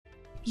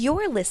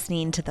You're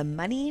listening to the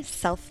Money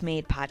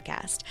Self-Made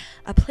Podcast,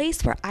 a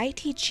place where I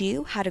teach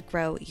you how to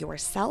grow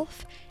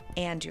yourself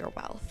and your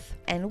wealth.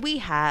 And we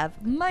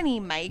have Money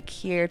Mike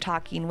here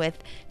talking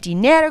with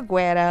Dinero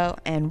Guero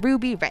and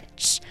Ruby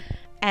Rich.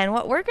 And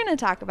what we're going to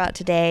talk about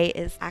today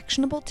is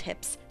actionable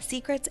tips,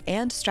 secrets,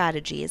 and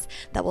strategies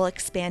that will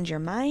expand your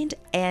mind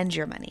and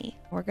your money.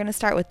 We're going to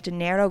start with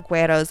Dinero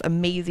Guero's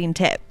amazing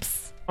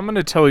tips. I'm going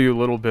to tell you a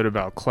little bit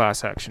about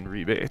class action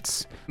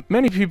rebates.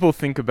 Many people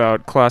think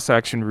about class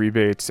action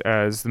rebates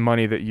as the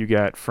money that you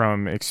get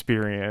from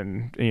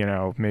Experian,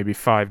 maybe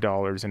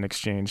 $5 in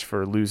exchange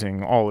for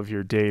losing all of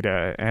your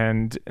data.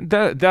 And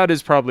that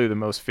is probably the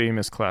most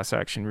famous class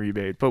action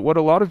rebate. But what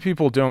a lot of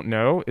people don't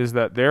know is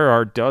that there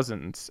are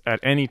dozens at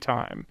any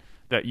time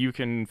that you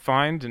can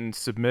find and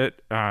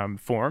submit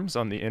forms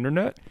on the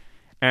internet.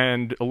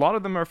 And a lot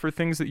of them are for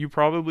things that you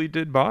probably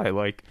did buy,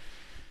 like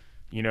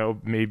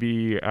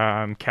maybe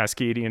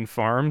Cascadian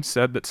Farm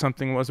said that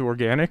something was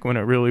organic when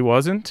it really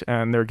wasn't,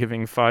 and they're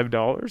giving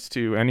 $5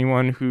 to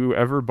anyone who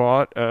ever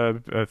bought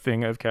a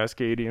thing of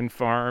Cascadian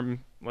Farm,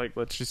 like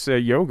let's just say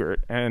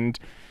yogurt. And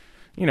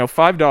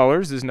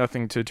 $5 is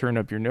nothing to turn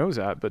up your nose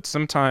at, but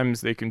sometimes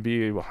they can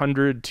be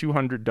 $100,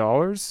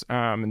 $200.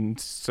 And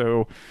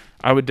so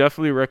I would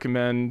definitely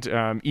recommend,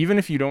 even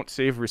if you don't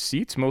save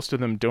receipts, most of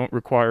them don't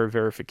require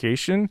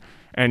verification,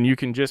 and you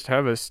can just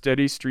have a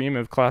steady stream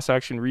of class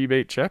action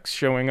rebate checks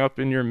showing up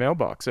in your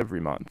mailbox every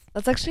month.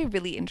 That's actually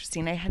really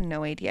interesting. I had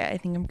no idea. I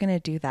think I'm going to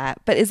do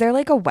that. But is there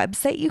like a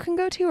website you can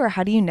go to, or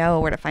how do you know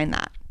where to find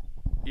that?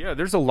 Yeah,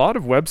 there's a lot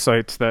of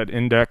websites that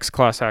index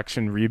class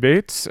action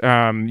rebates.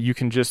 You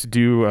can just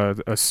do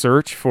a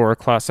search for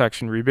class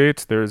action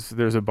rebates. There's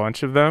a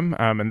bunch of them,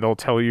 and they'll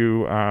tell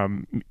you,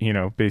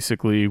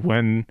 basically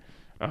when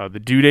the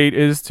due date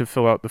is to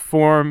fill out the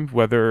form,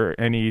 whether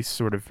any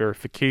sort of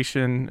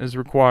verification is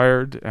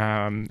required,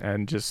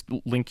 and just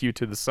link you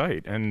to the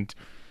site. And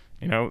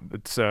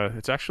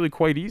it's actually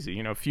quite easy.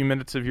 A few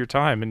minutes of your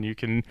time, and you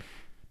can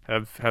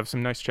have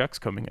some nice checks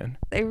coming in.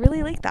 I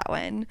really like that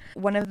one.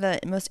 One of the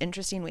most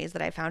interesting ways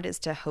that I found is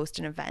to host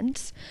an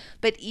event.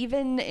 But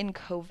even in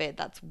COVID,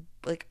 that's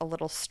like a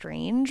little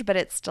strange, but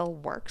it still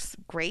works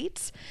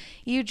great.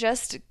 You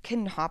just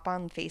can hop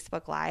on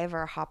Facebook Live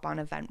or hop on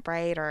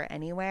Eventbrite or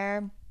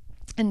anywhere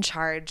and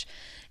charge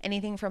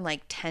anything from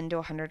like $10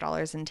 to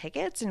 $100 in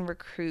tickets and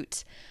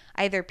recruit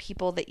either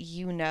people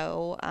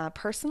that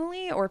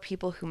personally, or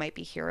people who might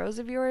be heroes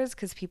of yours,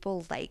 because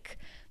people like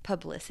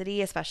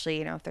publicity,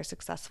 especially if they're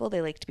successful.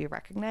 They like to be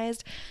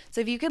recognized.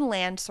 So if you can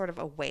land sort of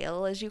a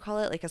whale, as you call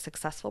it, like a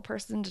successful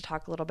person, to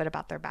talk a little bit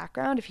about their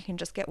background, if you can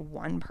just get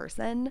one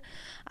person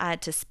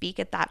to speak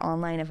at that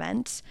online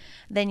event,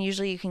 then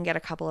usually you can get a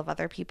couple of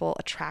other people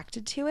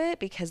attracted to it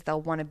because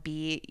they'll want to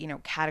be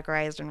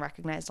categorized and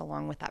recognized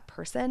along with that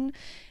person.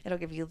 It'll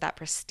give you that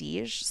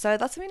prestige. So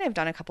that's something I've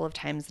done a couple of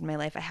times in my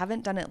life. I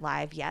haven't done it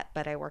live yet,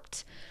 but I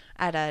worked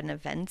at an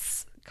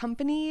events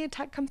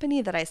tech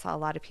company that I saw a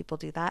lot of people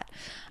do that.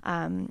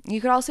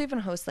 You could also even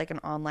host like an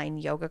online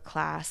yoga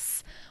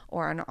class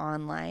or an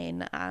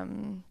online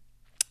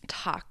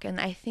talk, and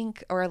I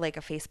think, or like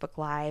a Facebook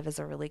Live is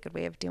a really good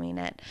way of doing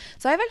it.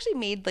 So I've actually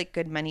made like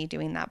good money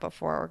doing that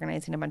before,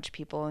 organizing a bunch of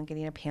people and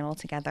getting a panel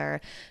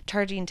together,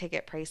 charging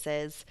ticket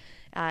prices.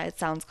 It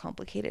sounds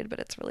complicated, but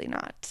it's really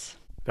not.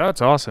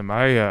 That's awesome.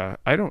 I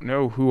don't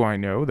know who I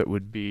know that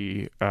would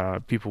be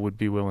people would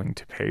be willing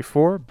to pay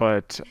for,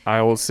 but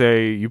I will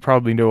say you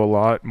probably know a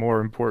lot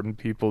more important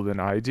people than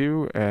I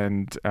do,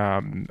 and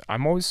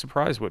I'm always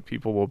surprised what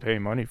people will pay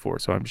money for.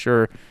 So I'm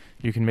sure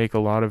you can make a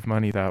lot of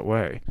money that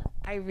way.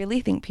 I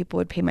really think people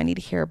would pay money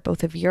to hear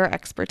both of your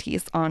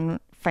expertise on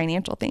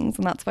financial things,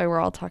 and that's why we're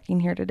all talking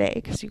here today,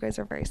 because you guys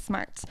are very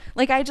smart.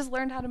 Like, I just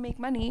learned how to make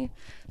money,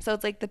 so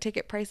it's like the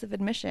ticket price of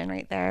admission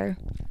right there.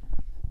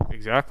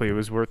 Exactly. It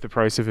was worth the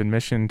price of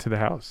admission to the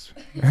house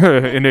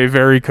in a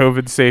very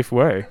COVID safe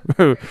way.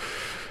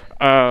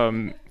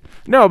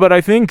 No, but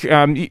I think,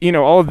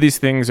 all of these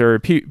things are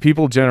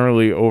people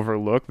generally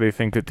overlook. They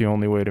think that the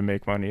only way to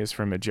make money is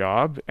from a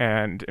job.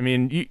 And I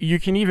mean, you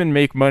can even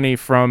make money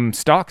from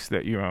stocks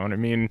that you own. I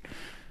mean,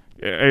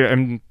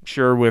 I'm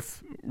sure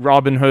with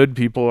Robinhood,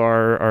 people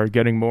are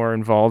getting more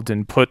involved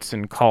in puts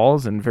and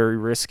calls and very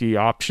risky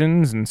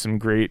options and some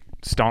great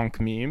stonk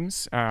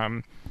memes.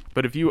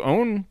 But if you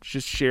own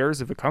just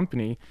shares of a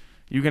company,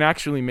 you can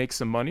actually make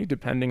some money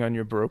depending on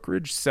your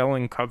brokerage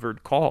selling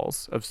covered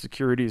calls of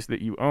securities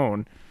that you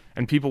own,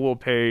 and people will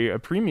pay a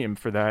premium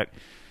for that.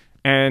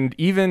 And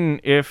even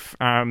if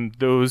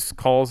those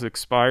calls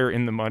expire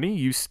in the money,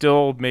 you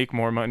still make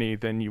more money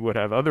than you would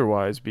have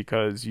otherwise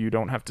because you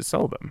don't have to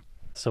sell them.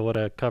 So what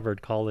a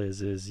covered call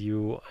is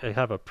you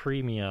have a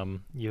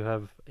premium, you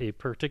have a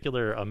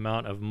particular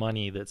amount of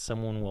money that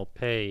someone will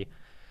pay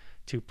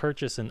to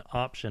purchase an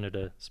option at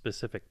a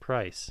specific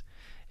price.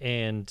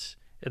 And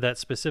that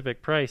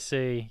specific price,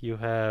 say you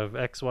have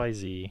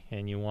XYZ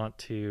and you want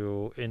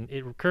to,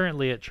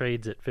 currently it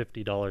trades at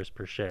 $50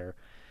 per share.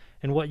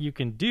 And what you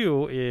can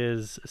do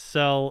is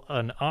sell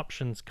an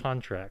options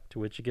contract,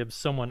 which gives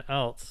someone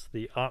else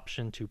the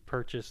option to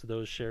purchase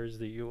those shares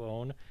that you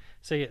own,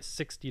 say at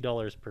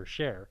 $60 per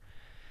share.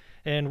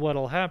 And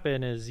what'll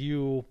happen is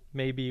you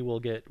maybe will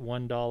get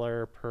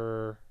 $1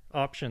 per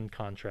option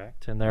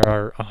contract, and there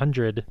are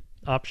 100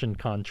 option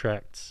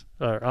contracts,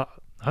 or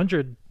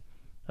 100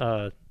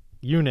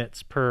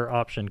 units per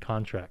option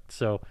contract.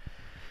 So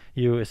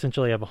you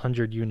essentially have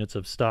 100 units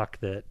of stock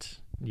that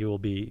you will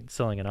be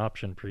selling an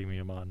option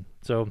premium on.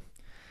 So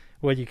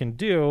what you can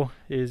do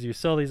is you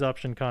sell these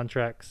option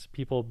contracts,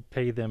 people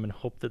pay them and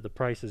hope that the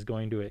price is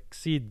going to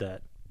exceed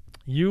that.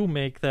 You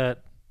make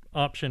that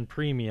option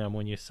premium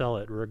when you sell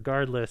it,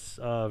 regardless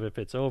of if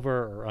it's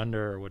over or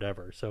under or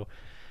whatever. So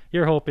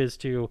your hope is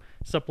to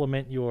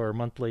supplement your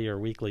monthly or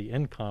weekly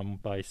income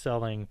by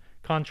selling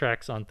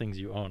contracts on things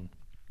you own.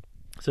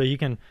 So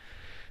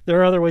there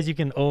are other ways you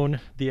can own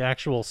the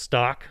actual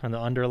stock and the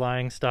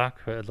underlying stock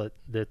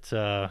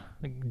that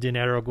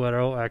Dinero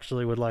Guero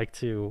actually would like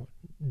to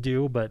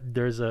do, but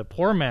there's a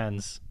poor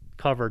man's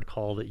covered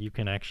call that you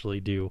can actually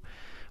do,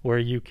 where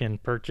you can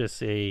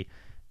purchase a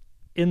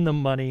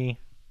in-the-money,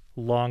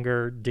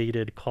 longer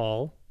dated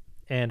call,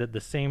 and at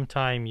the same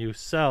time you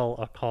sell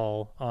a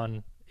call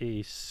on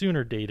a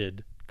sooner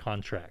dated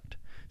contract.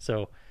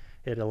 So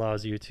it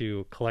allows you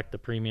to collect the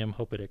premium,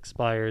 hope it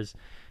expires,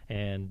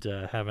 and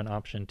have an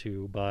option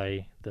to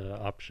buy the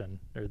option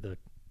or the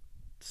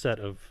set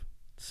of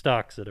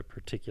stocks at a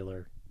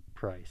particular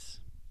price.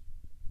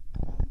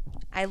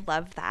 I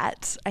love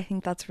that. I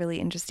think that's really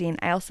interesting.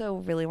 I also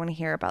really want to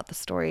hear about the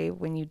story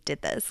when you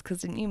did this,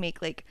 because didn't you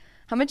make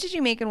how much did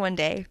you make in one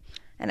day?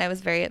 And I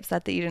was very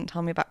upset that you didn't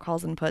tell me about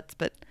calls and puts,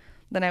 but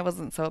then I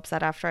wasn't so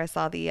upset after I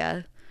saw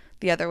the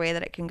other way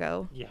that it can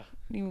go. Yeah.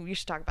 You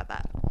should talk about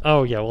that.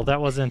 Oh yeah, well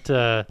that wasn't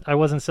I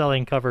wasn't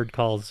selling covered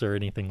calls or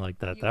anything like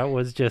that. That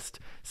was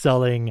just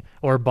selling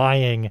or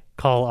buying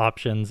call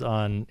options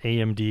on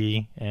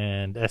AMD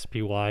and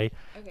SPY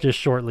just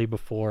shortly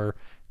before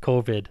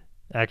COVID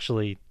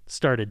actually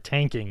started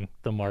tanking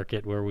the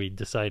market, where we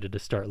decided to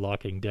start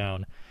locking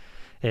down.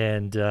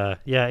 And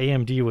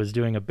AMD was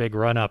doing a big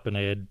run up, and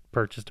I had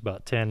purchased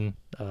about 10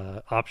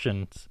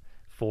 options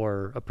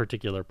for a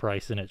particular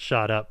price, and it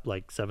shot up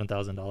like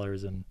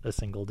 $7,000 in a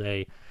single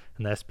day.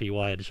 And the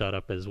SPY had shot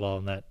up as well,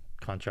 and that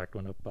contract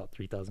went up about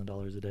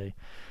 $3,000 a day.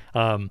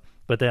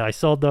 But then I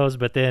sold those,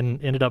 but then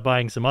ended up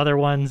buying some other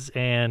ones,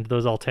 and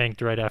those all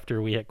tanked right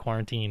after we hit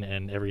quarantine,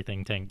 and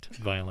everything tanked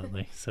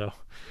violently. So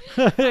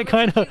it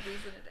kind of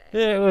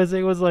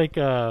it was like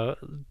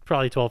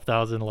probably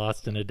 12,000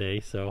 lost in a day.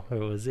 So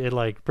it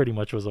like pretty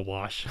much was a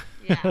wash.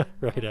 Yeah.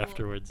 Right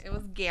afterwards. It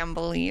was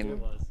gambling. It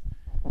was.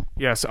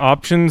 Yes,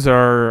 options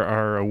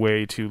are a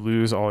way to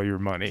lose all your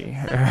money.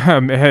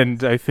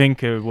 And I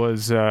think it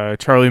was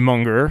Charlie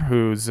Munger,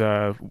 who's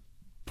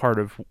part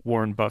of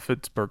Warren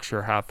Buffett's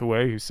Berkshire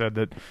Hathaway, who said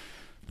that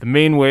the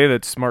main way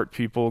that smart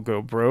people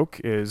go broke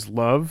is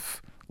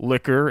love,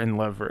 liquor, and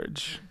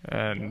leverage.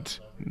 And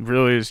it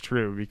really is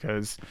true,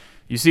 because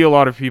you see a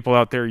lot of people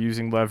out there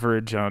using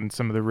leverage on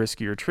some of the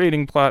riskier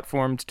trading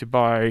platforms to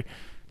buy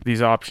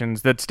these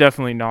options. That's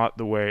definitely not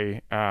the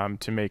way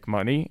to make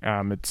money.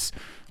 It's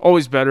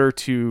always better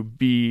to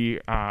be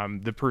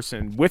the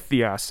person with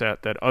the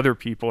asset that other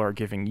people are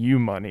giving you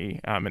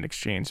money in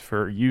exchange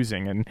for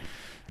using.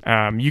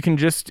 And you can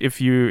just, if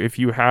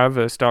you have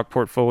a stock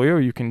portfolio,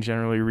 you can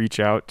generally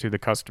reach out to the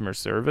customer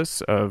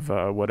service of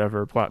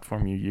whatever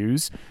platform you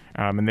use,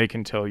 and they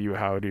can tell you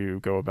how to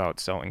go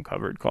about selling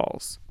covered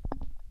calls.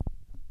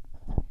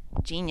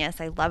 Genius.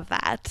 I love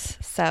that.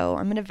 So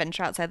I'm going to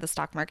venture outside the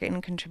stock market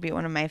and contribute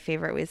one of my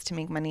favorite ways to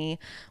make money,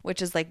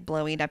 which is like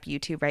blowing up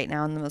YouTube right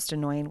now in the most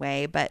annoying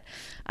way, but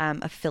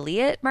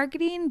affiliate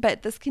marketing.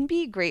 But this can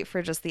be great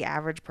for just the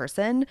average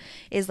person.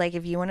 Is like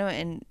if you want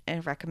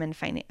to recommend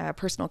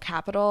personal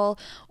capital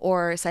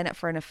or sign up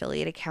for an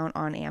affiliate account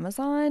on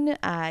Amazon,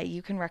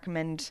 you can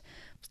recommend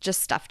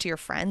just stuff to your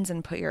friends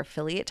and put your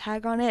affiliate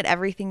tag on it.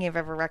 Everything you've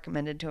ever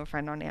recommended to a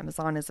friend on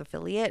Amazon is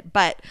affiliate,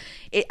 but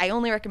I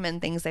only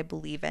recommend things I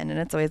believe in, and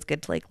it's always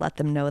good to like let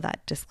them know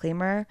that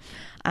disclaimer.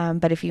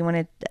 But if you want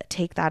to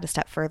take that a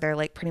step further,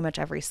 like pretty much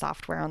every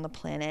software on the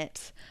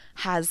planet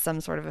has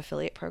some sort of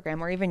affiliate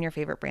program, or even your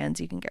favorite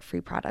brands, you can get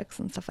free products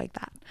and stuff like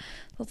that.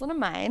 That's one of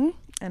mine,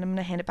 and I'm going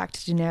to hand it back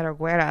to Dinero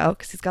Guero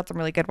because he's got some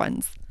really good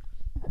ones.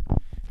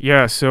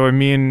 Yeah, so I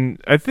mean,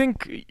 I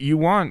think you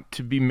want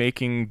to be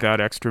making that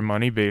extra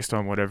money based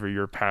on whatever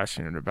you're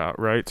passionate about,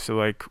 right? So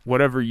like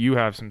whatever you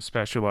have some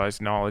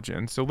specialized knowledge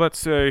in. So let's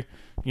say,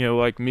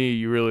 like me,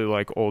 you really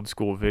like old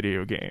school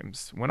video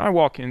games. When I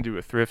walk into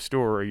a thrift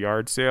store or a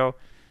yard sale,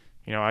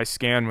 I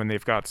scan when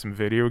they've got some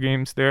video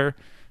games there,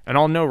 and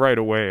I'll know right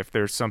away if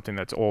there's something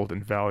that's old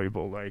and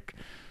valuable. Like,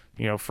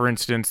 for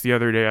instance, the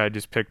other day I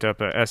just picked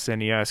up a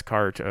SNES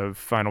cart of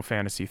Final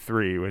Fantasy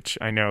III, which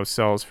I know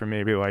sells for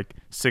maybe like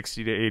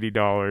 $60 to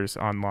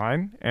 $80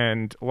 online.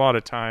 And a lot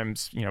of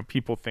times,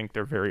 people think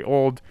they're very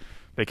old.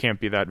 they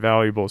can't be that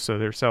valuable, so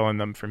they're selling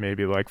them for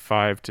maybe like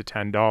 $5 to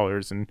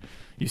 $10, and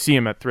you see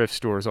them at thrift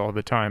stores all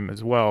the time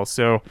as well.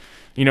 So,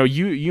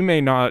 you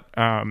may not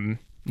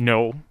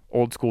know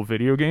old school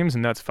video games,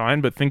 and that's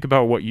fine, but think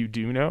about what you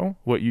do know,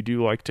 what you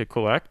do like to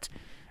collect,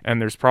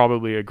 and there's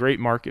probably a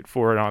great market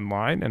for it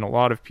online, and a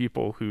lot of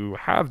people who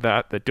have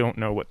that don't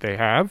know what they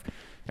have,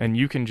 and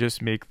you can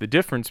just make the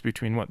difference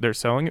between what they're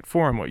selling it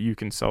for and what you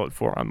can sell it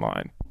for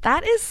online.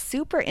 That is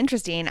super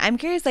interesting. I'm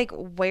curious, like,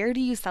 where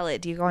do you sell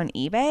it? Do you go on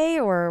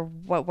eBay, or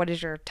what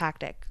is your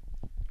tactic?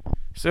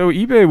 So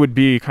eBay would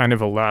be kind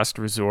of a last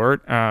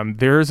resort.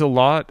 There's a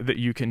lot that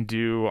you can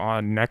do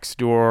on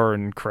Nextdoor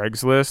and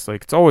Craigslist.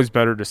 Like, it's always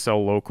better to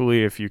sell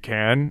locally if you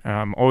can.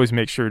 Always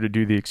make sure to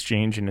do the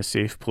exchange in a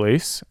safe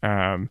place.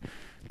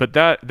 But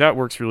that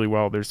works really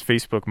well. There's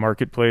Facebook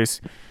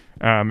Marketplace.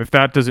 If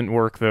that doesn't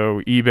work,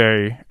 though,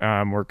 eBay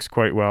works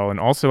quite well. And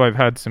also, I've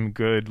had some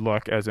good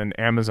luck as an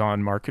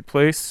Amazon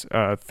Marketplace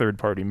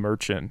third-party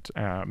merchant.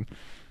 A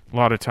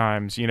lot of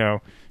times,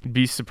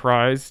 be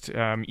surprised.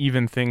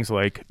 Even things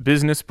like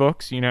business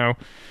books,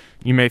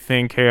 you may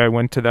think, hey, I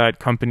went to that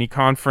company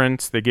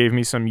conference. They gave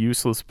me some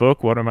useless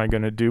book. What am I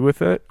going to do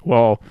with it?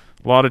 Well,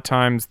 a lot of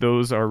times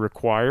those are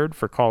required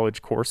for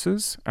college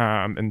courses.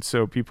 And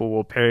so people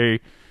will pay.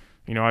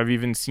 I've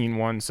even seen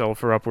one sell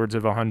for upwards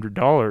of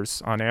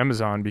 $100 on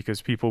Amazon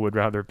because people would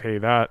rather pay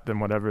that than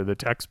whatever the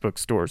textbook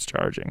store is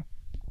charging.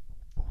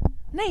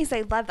 Nice.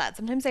 I love that.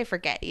 Sometimes I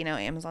forget,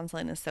 Amazon's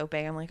line is so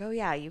big. I'm like, oh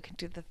yeah, you can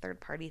do the third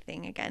party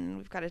thing again.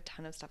 We've got a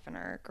ton of stuff in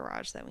our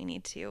garage that we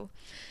need to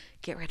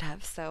get rid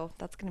of. So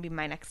that's going to be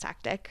my next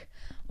tactic.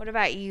 What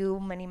about you,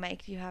 Money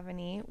Mike? Do you have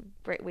any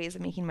great ways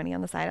of making money on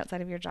the side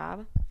outside of your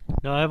job?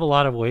 No, I have a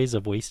lot of ways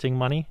of wasting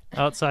money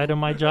outside of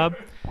my job.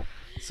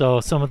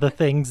 So some of the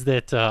things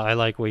that I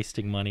like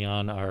wasting money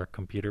on are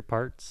computer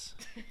parts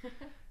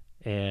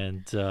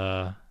and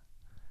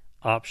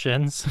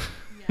options.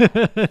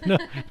 No.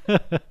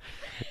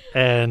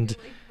 And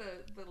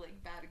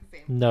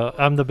no,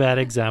 I'm the bad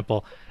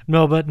example.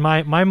 No, but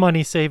my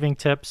money saving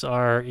tips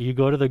are: you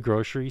go to the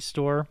grocery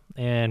store,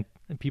 and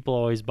people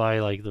always buy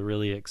like the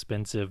really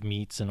expensive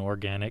meats and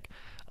organic.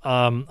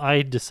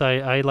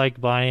 I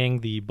like buying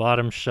the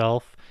bottom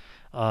shelf,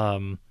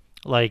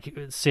 like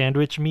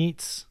sandwich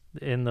meats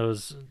in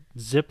those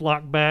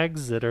Ziploc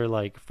bags that are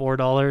like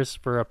 $4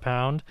 for a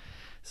pound.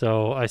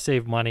 So I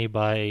save money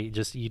by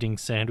just eating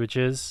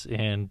sandwiches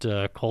and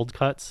cold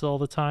cuts all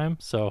the time.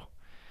 So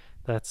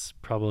that's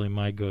probably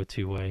my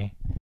go-to way.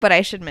 But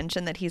I should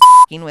mention that he's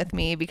f***ing with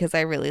me because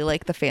I really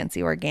like the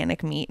fancy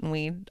organic meat, and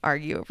we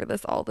argue over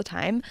this all the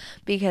time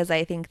because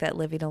I think that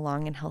living a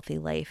long and healthy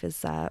life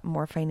is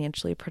more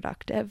financially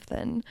productive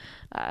than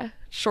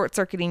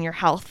short-circuiting your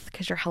health,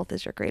 because your health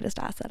is your greatest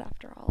asset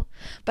after all.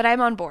 But I'm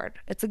on board.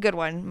 It's a good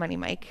one, Money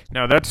Mike.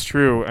 No, that's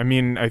true. I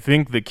mean, I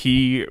think the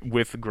key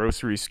with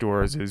grocery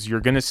stores is you're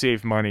going to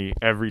save money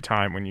every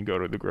time when you go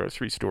to the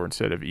grocery store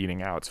instead of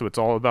eating out. So it's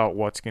all about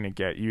what's going to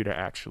get you to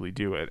actually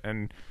do it.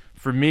 And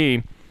for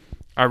me,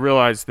 I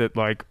realized that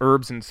like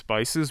herbs and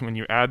spices, when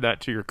you add that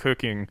to your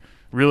cooking,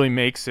 really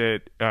makes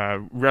it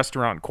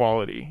restaurant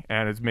quality,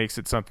 and it makes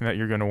it something that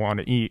you're going to want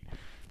to eat.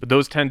 But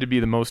those tend to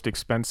be the most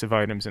expensive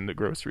items in the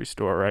grocery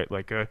store, right?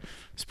 Like a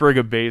sprig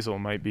of basil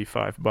might be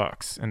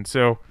 $5. And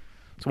so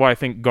that's why I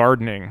think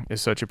gardening is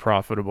such a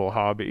profitable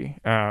hobby.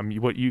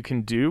 What you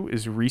can do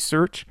is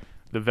research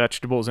the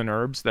vegetables and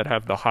herbs that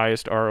have the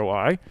highest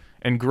ROI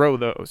and grow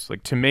those,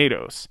 like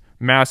tomatoes.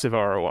 Massive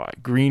ROI,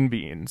 green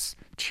beans,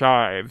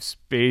 chives,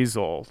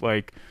 basil,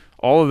 like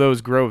all of those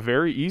grow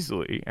very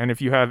easily. And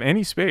if you have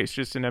any space,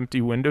 just an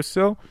empty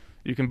windowsill,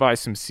 you can buy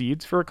some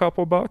seeds for a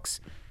couple bucks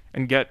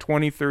and get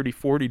 $20, $30,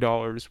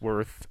 $40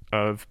 worth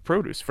of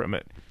produce from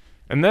it.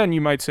 And then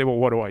you might say, well,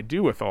 what do I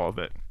do with all of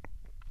it?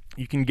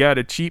 You can get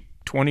a cheap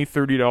 $20,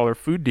 $30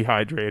 food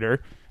dehydrator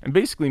and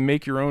basically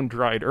make your own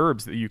dried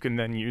herbs that you can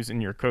then use in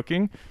your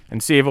cooking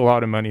and save a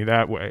lot of money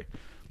that way.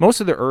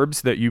 Most of the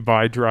herbs that you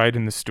buy dried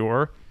in the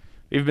store,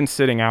 they've been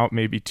sitting out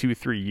maybe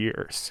 2-3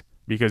 years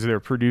because they're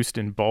produced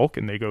in bulk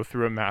and they go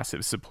through a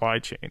massive supply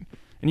chain.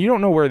 And you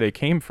don't know where they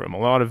came from. A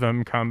lot of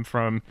them come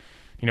from,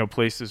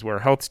 places where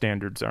health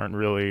standards aren't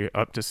really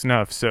up to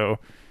snuff. So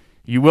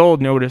you will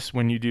notice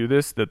when you do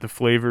this that the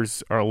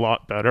flavors are a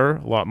lot better,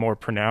 a lot more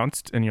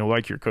pronounced, and you'll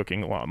like your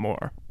cooking a lot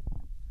more.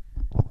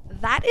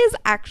 That is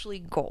actually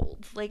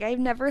gold. Like, I've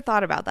never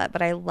thought about that,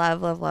 but I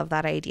love, love, love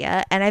that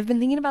idea. And I've been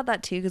thinking about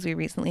that too because we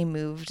recently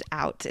moved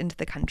out into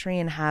the country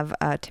and have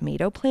a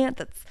tomato plant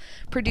that's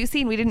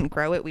producing. We didn't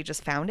grow it, we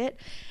just found it.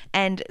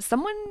 And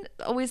someone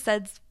always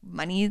says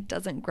money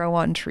doesn't grow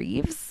on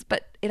trees,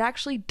 but it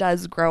actually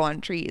does grow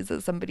on trees.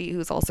 As somebody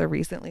who's also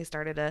recently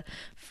started a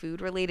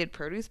food-related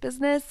produce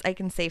business, I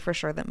can say for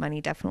sure that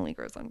money definitely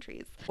grows on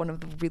trees. One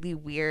of the really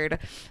weird,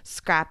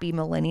 scrappy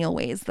millennial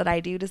ways that I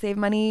do to save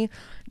money,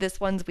 this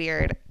one's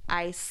weird.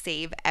 I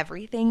save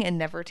everything and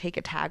never take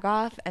a tag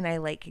off, and I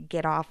like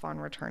get off on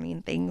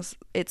returning things.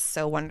 It's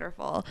so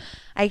wonderful.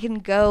 I can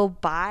go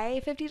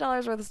buy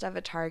 $50 worth of stuff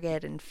at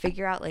Target and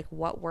figure out like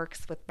what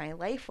works with my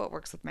life, what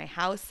works with my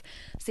house,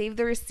 save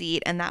the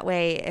receipt, and that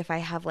way if I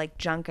have like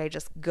junk, I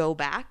just go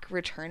back,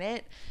 return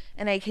it,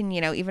 and I can,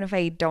 even if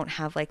I don't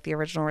have like the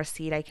original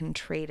receipt, I can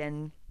trade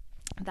in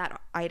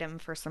that item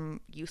for some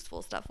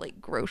useful stuff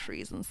like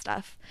groceries and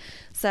stuff.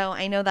 So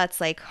I know that's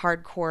like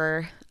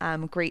hardcore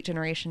great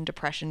generation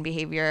depression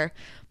behavior,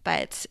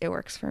 but it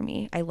works for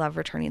me. I love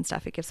returning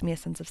stuff. It gives me a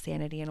sense of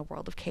sanity in a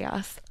world of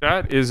chaos.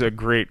 That is a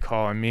great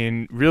call. I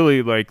mean,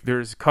 really, like,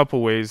 there's a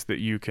couple ways that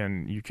you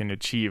can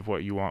achieve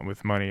what you want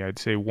with money. I'd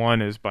say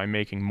one is by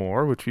making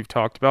more, which we've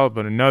talked about,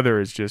 but another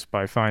is just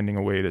by finding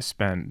a way to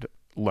spend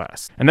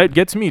less. And that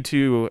gets me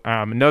to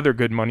another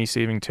good money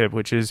saving tip,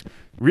 which is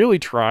really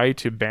try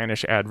to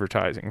banish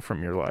advertising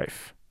from your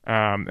life.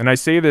 And I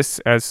say this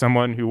as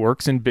someone who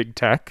works in big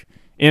tech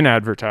in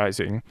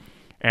advertising,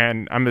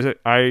 and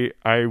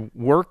I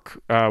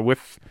work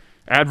with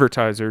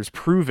advertisers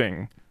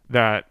proving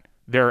that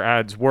their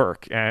ads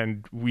work,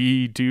 and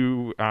we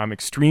do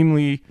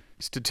extremely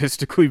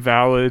statistically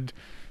valid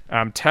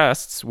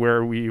tests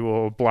where we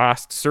will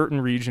blast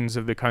certain regions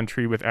of the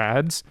country with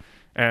ads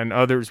and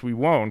others we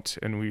won't,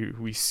 and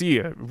we see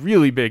a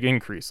really big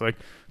increase, like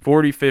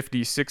 40,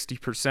 50,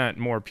 60%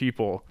 more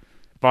people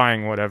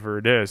buying whatever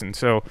it is. And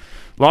so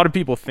a lot of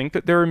people think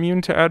that they're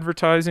immune to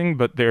advertising,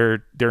 but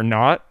they're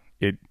not.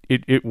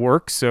 It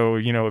works. So,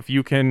 if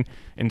you can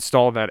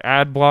install that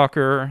ad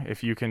blocker,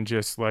 if you can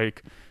just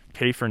like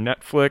pay for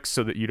Netflix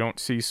so that you don't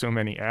see so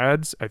many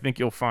ads, I think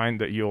you'll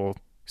find that you'll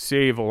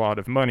save a lot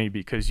of money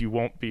because you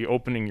won't be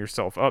opening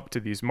yourself up to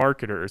these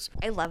marketers.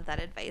 I love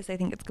that advice. I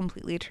think it's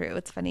completely true.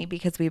 It's funny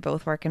because we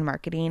both work in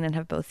marketing and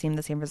have both seen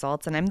the same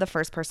results, and I'm the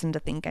first person to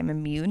think I'm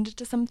immune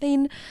to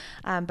something.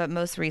 But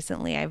most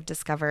recently I've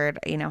discovered,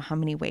 how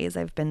many ways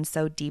I've been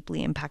so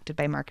deeply impacted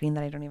by marketing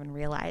that I don't even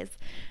realize.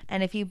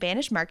 And if you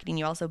banish marketing,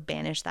 you also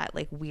banish that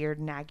like weird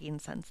nagging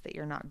sense that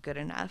you're not good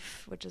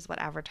enough, which is what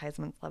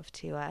advertisements love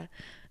to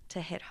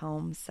hit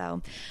home.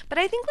 So, but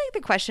I think like the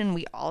question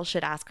we all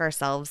should ask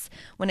ourselves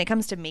when it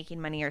comes to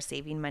making money or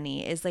saving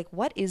money is like,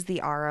 what is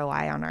the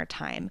ROI on our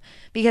time?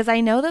 Because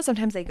I know that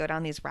sometimes I go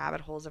down these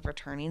rabbit holes of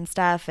returning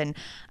stuff and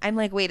I'm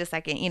like, wait a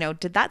second,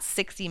 did that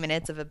 60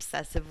 minutes of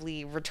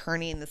obsessively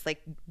returning this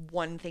like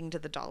one thing to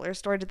the dollar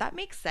store, did that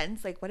make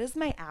sense? Like, what is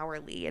my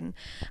hourly? And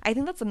I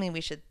think that's something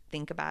we should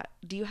think about.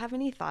 Do you have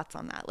any thoughts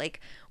on that? Like,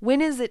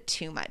 when is it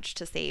too much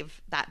to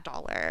save that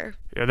dollar?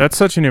 Yeah, that's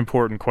such an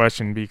important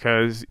question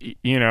because,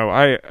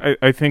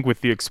 I think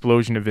with the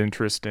explosion of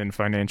interest in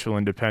financial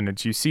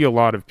independence, you see a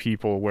lot of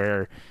people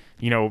where,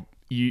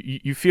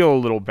 you feel a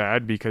little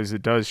bad because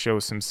it does show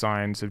some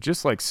signs of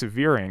just like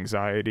severe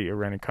anxiety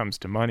when it comes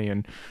to money.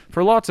 And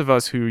for lots of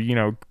us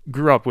who,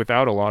 grew up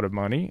without a lot of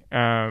money,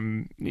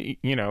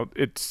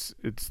 it's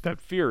that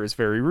fear is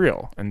very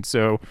real. And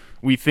so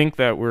we think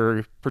that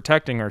we're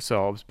protecting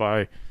ourselves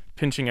by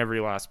pinching every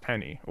last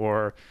penny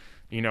or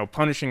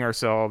punishing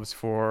ourselves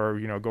for,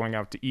 going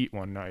out to eat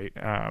one night.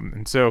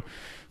 And so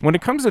when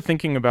it comes to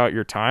thinking about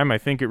your time, I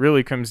think it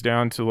really comes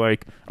down to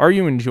like, are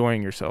you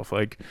enjoying yourself?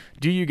 Like,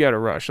 do you get a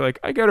rush? Like,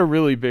 I get a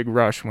really big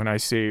rush when I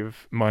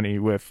save money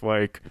with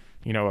like,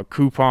 a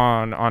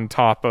coupon on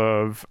top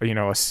of,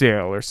 a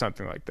sale or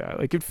something like that.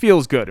 Like, it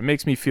feels good. It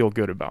makes me feel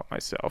good about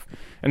myself.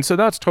 And so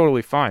that's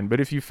totally fine. But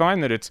if you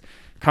find that it's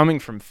coming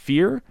from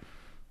fear,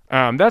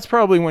 that's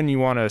probably when you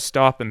want to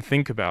stop and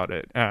think about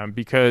it,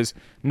 because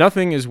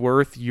nothing is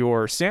worth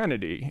your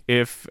sanity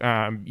if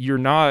you're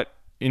not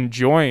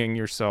enjoying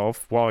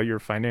yourself while you're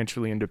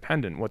financially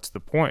independent. What's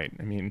the point?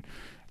 I mean,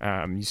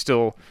 you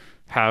still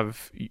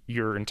have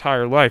your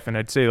entire life, and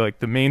I'd say like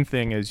the main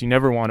thing is you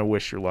never want to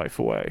wish your life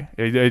away.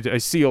 I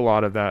see a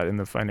lot of that in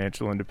the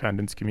financial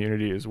independence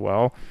community as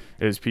well,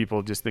 is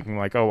people just thinking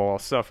like, oh, well, I'll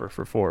suffer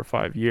for 4 or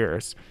 5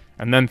 years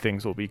and then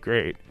things will be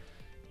great.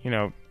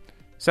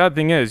 Sad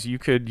thing is, you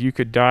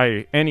could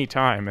die any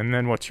time, and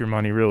then what's your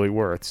money really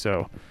worth?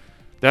 So,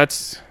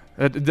 that's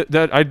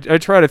that. I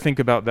try to think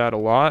about that a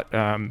lot.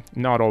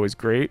 Not always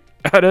great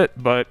at it,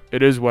 but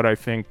it is what I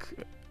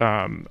think.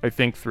 I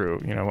think through,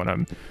 when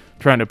I'm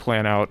trying to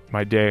plan out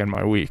my day and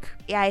my week.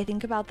 Yeah, I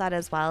think about that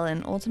as well.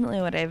 And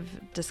ultimately what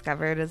I've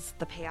discovered is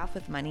the payoff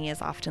with money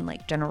is often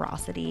like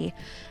generosity.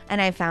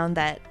 And I found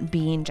that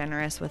being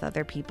generous with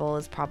other people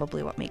is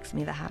probably what makes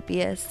me the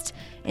happiest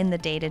in the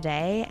day to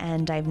day.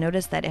 And I've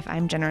noticed that if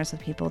I'm generous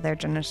with people, they're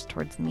generous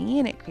towards me,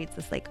 and it creates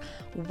this like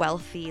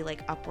wealthy,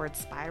 like upward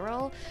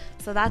spiral.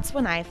 So that's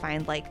when I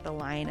find like the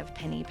line of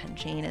penny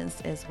pinching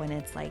is when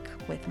it's like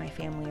with my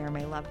family or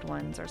my loved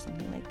ones or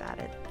something like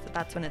that.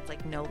 That's when it's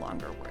like no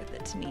longer worth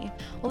it to me.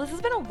 Well, this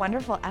has been a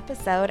wonderful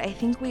episode. I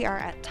think we are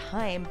at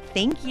time.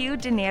 Thank you,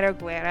 Dinero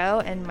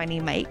Guerrero and Money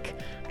Mike.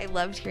 I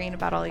loved hearing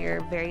about all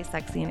your very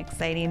sexy and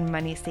exciting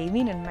money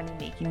saving and money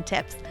making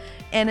tips.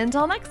 And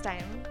until next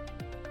time.